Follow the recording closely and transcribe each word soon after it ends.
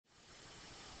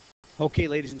Okay,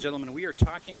 ladies and gentlemen, we are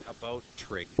talking about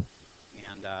trig.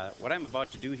 And what I'm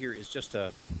about to do here is just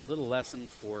a little lesson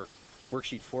for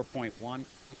worksheet 4.1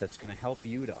 that's going to help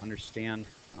you to understand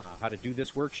how to do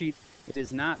this worksheet. It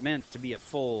is not meant to be a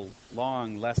full,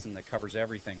 long lesson that covers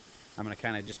everything. I'm going to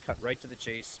kind of just cut right to the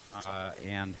chase,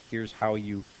 and here's how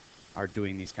you are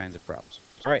doing these kinds of problems.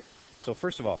 All right, so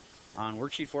first of all, on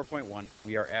worksheet 4.1,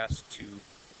 we are asked to,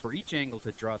 for each angle,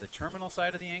 to draw the terminal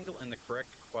side of the angle and the correct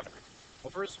quadrant. Well,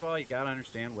 first of all, you got to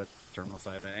understand what the terminal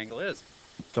side of an angle is.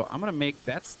 So I'm going to make,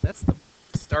 that's the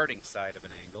starting side of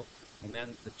an angle. And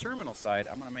then the terminal side,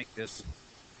 I'm going to make this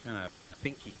kind of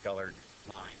pinky colored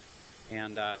line.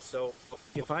 And so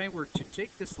if I were to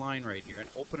take this line right here and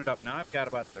open it up, now I've got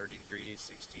about 30 degrees,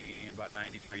 60, about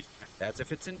 90 degrees. That's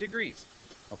if it's in degrees.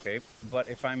 Okay, but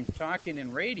if I'm talking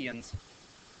in radians,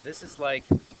 this is like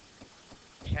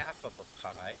half of a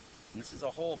pi, and this is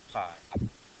a whole pi.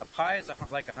 A pi is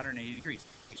like 180 degrees.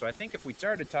 So I think if we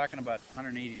started talking about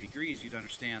 180 degrees, you'd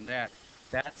understand that.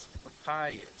 That's what pi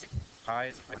is. Pi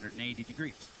is 180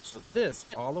 degrees. So this,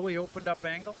 all the way opened up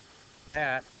angle,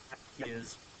 that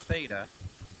is theta.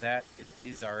 That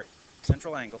is our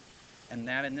central angle. And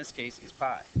that, in this case, is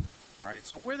pi. All right,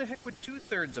 so where the heck would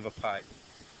 2/3 of a pi be?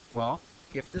 Well,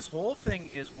 if this whole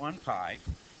thing is 1 pi,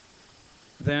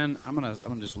 then I'm gonna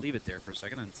just leave it there for a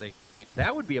second and say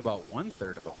that would be about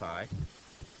 1/3 of a pi.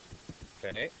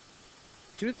 Okay,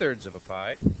 2/3 of a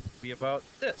pi would be about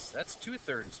this. That's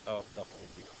 2/3 of the whole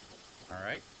deal. All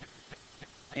right,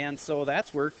 and so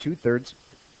that's where 2/3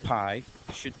 pi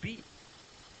should be.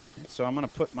 So I'm gonna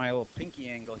put my little pinky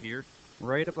angle here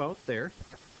right about there,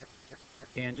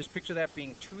 and just picture that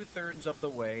being 2/3 of the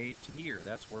way to here.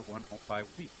 That's where 1 whole pi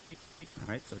would be. All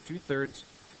right, so 2/3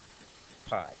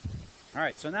 pi. All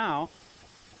right, so now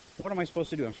what am I supposed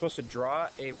to do? I'm supposed to draw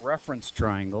a reference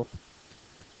triangle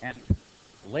and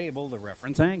label the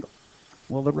reference angle.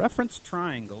 Well, the reference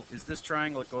triangle is this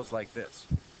triangle. It goes like this.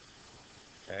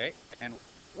 Okay, and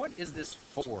what is this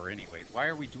for anyway? Why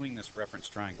are we doing this reference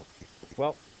triangle?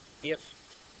 Well, if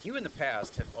you in the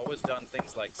past have always done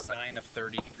things like sine of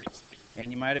 30 degrees,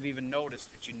 and you might have even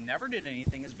noticed that you never did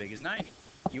anything as big as 90.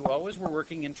 You always were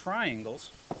working in triangles,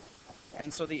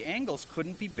 and so the angles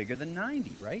couldn't be bigger than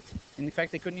 90, right? And in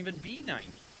fact, they couldn't even be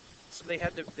 90. So they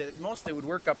had to, at most they would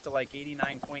work up to like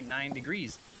 89.9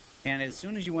 degrees. And as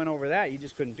soon as you went over that, you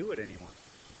just couldn't do it anymore.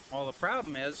 Well, the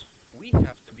problem is we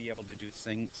have to be able to do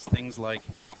things like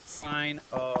sine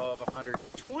of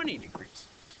 120 degrees.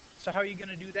 So how are you going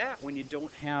to do that when you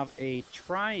don't have a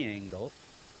triangle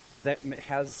that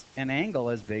has an angle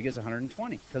as big as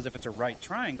 120? Because if it's a right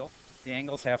triangle, the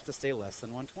angles have to stay less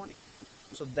than 120.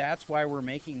 So that's why we're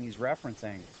making these reference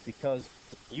angles, because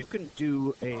you can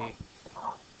do a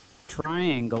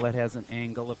triangle that has an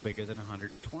angle of bigger than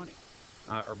 120,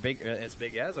 or as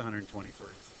big as 120, for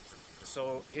instance.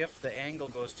 So if the angle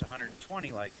goes to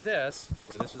 120 like this,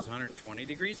 so this is 120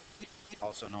 degrees,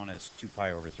 also known as 2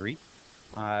 pi over 3,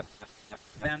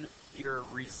 then your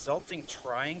resulting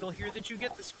triangle here that you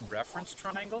get, this reference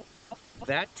triangle,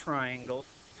 that triangle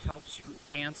helps you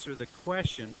answer the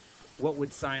question, what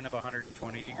would sine of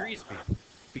 120 degrees be?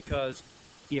 Because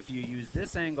if you use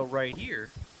this angle right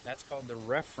here, that's called the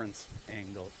reference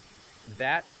angle.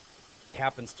 That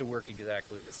happens to work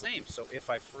exactly the same. So if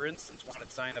I, for instance,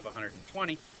 wanted sine of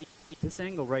 120, this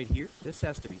angle right here, this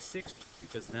has to be 60,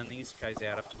 because then these guys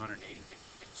add up to 180.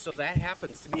 So that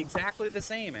happens to be exactly the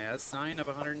same as sine of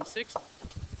 160.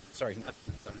 Sorry, not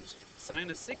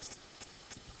sine of 60.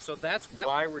 So that's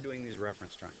why we're doing these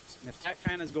reference triangles. And if that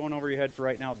kind of is going over your head for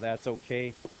right now, that's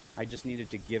okay. I just needed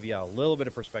to give you a little bit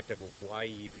of perspective of why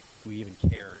we even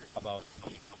care about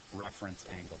the reference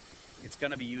angle. It's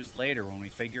going to be used later when we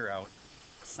figure out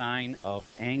sine of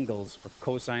angles or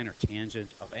cosine or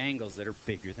tangent of angles that are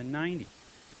bigger than 90.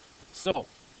 So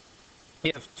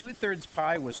if 2/3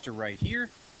 pi was to write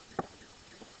here,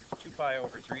 2 pi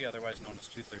over 3, otherwise known as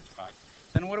 2/3 pi,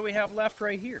 then what do we have left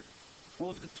right here?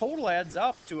 Well, if the total adds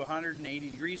up to 180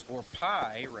 degrees, or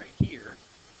pi right here,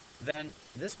 then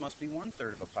this must be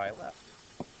 1/3 of a pi left.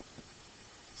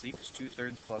 See, because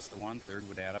 2/3 plus the 1/3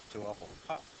 would add up to a whole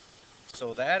pi.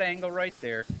 So that angle right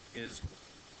there is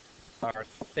our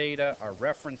theta, our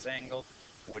reference angle,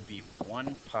 would be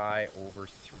 1 pi over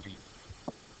 3.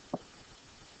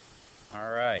 All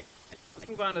right, let's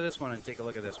move on to this one and take a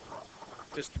look at this one,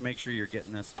 just to make sure you're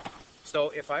getting this. So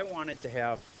if I wanted to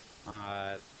have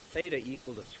theta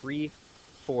equal to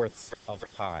 3/4 of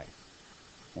pi,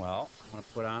 well, I'm going to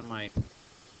put on my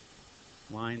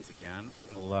lines again.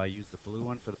 We'll use the blue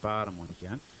one for the bottom one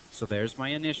again. So there's my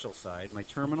initial side. My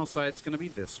terminal side is going to be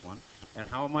this one. And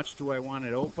how much do I want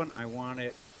it open? I want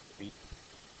it to be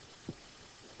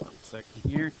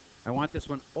second here. I want this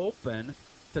one open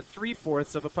to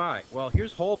 3/4 of a pi. Well,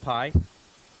 here's whole pi.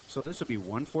 So this would be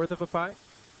 1/4 of a pi,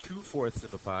 2/4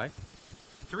 of a pi,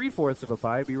 3/4 of a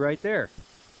pi would be right there.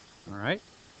 All right.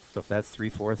 So if that's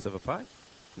 3/4 of a pi,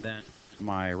 then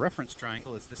my reference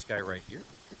triangle is this guy right here.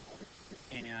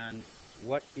 And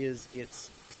what is its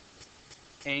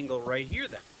angle right here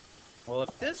then? Well,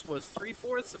 if this was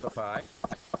 3/4 of a pi,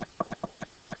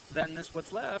 then this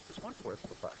what's left is 1/4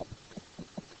 of a pi.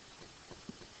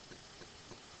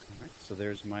 All right, so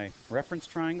there's my reference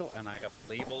triangle, and I have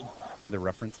labeled the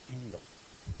reference angle.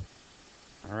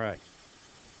 All right,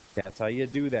 that's how you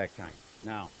do that kind.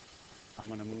 Now, I'm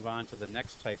going to move on to the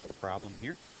next type of problem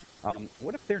here.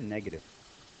 What if they're negative?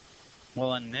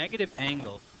 Well, a negative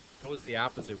angle goes the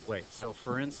opposite way. So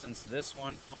for instance, this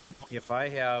one, if I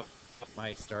have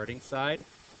my starting side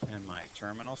and my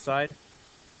terminal side,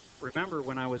 remember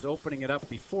when I was opening it up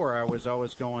before, I was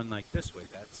always going like this way.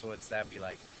 That'd be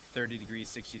like 30 degrees,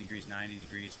 60 degrees, 90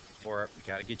 degrees, or we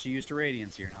got to get you used to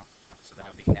radians here now. So that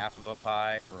would be half of a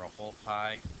pi or a whole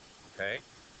pi, okay?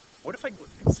 What if I go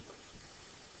this way?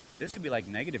 This could be like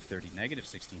 -30,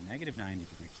 -60, -90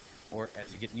 degrees. Or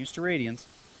as you're getting used to radians,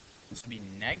 this would be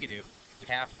negative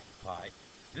half pi.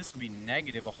 This would be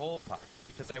negative a whole pi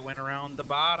because I went around the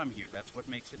bottom here. That's what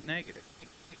makes it negative.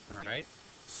 All right.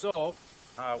 So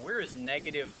where is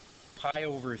negative pi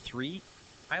over 3?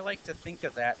 I like to think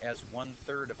of that as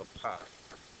 1/3 of a pi.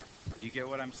 Do you get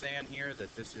what I'm saying here?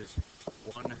 That this is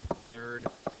 1/3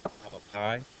 of a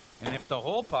pi. And if the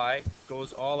whole pi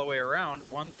goes all the way around,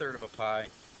 1/3 of a pi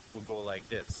will go like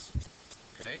this.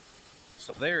 Okay.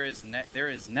 So there is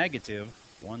negative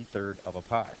 1/3 of a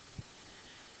pi.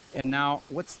 And now,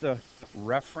 what's the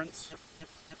reference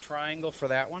triangle for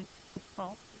that one?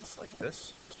 Well, it's like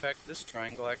this. In fact, this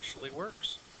triangle actually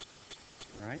works.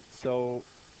 All right, so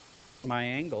my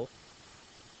angle,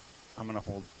 I'm going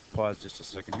to pause just a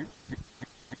second here.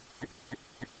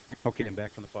 Okay, I'm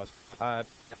back from the pause.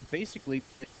 Basically,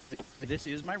 this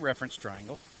is my reference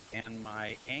triangle, and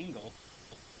my angle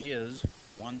is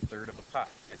 1/3 of a pi.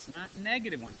 It's not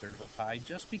negative 1/3 of a pi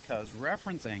just because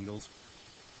reference angles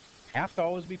have to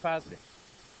always be positive.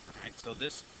 All right, so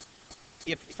this,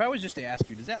 if I was just to ask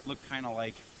you, does that look kind of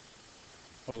like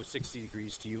 60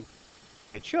 degrees to you?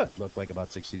 It should look like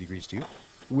about 60 degrees to you.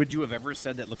 Would you have ever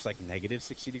said that looks like negative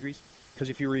 60 degrees? Because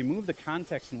if you remove the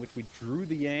context in which we drew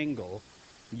the angle,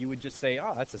 you would just say,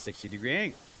 oh, that's a 60-degree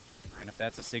angle. And if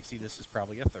that's a 60, this is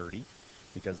probably a 30,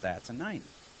 because that's a 90.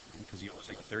 Because you always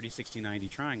like a 30, 60, 90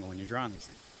 triangle when you're drawing these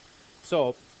things.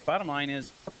 So, bottom line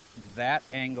is, that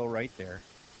angle right there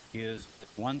is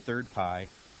 1/3 pi,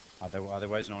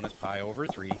 otherwise known as pi over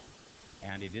 3,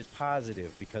 and it is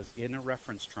positive because in a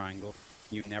reference triangle,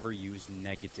 you never use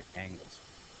negative angles.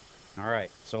 All right,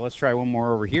 so let's try one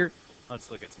more over here. Let's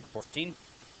look at some 14.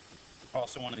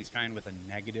 Also one of these kind with a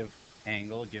negative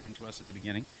angle given to us at the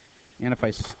beginning. And if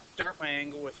I start my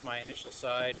angle with my initial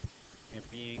side, it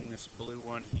being this blue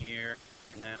one here,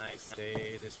 and then I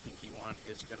say this pinky one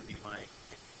is going to be my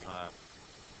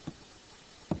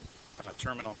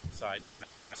terminal side.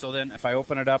 So then if I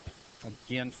open it up,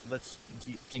 again, let's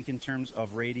think in terms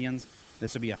of radians.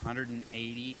 This would be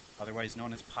 180, otherwise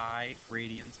known as pi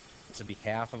radians. This would be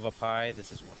half of a pi.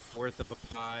 This is 1/4 of a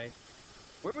pi.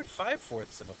 Where would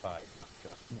 5/4 of a pi go?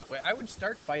 Well, I would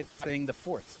start by saying the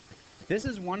fourths. This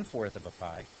is 1/4 of a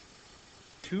pi,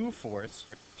 2/4,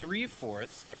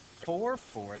 3/4,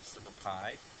 4/4 of a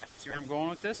pi. See where I'm going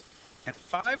with this? And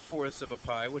 5/4 of a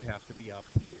pi would have to be up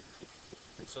here.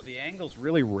 And so the angle's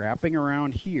really wrapping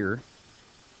around here.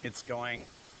 It's going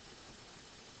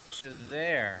to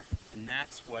there. And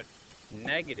that's what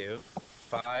negative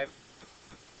 5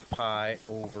 pi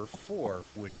over 4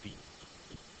 would be.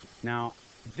 Now,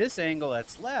 this angle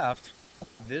that's left,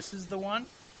 this is the one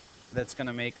that's going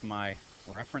to make my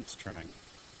reference triangle.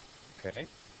 Okay?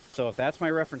 So if that's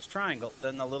my reference triangle,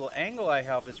 then the little angle I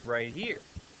have is right here.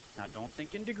 Now, don't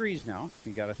think in degrees now.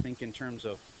 You got to think in terms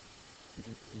of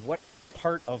what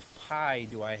part of pi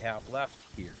do I have left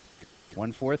here?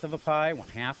 1/4 of a pi,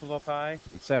 1/2 of a pi,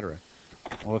 etc.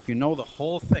 Well, if you know the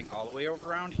whole thing, all the way over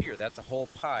around here, that's a whole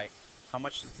pi. How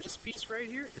much is this piece right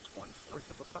here? It's 1/4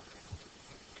 of a pi.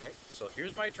 Okay, so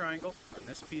here's my triangle, and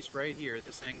this piece right here,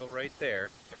 this angle right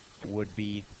there, would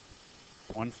be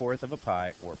 1/4 of a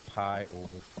pi, or pi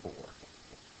over 4.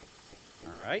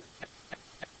 All right?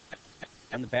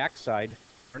 And the back side,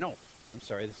 or no, I'm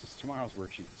sorry, this is tomorrow's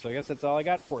worksheet. So I guess that's all I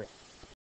got for you.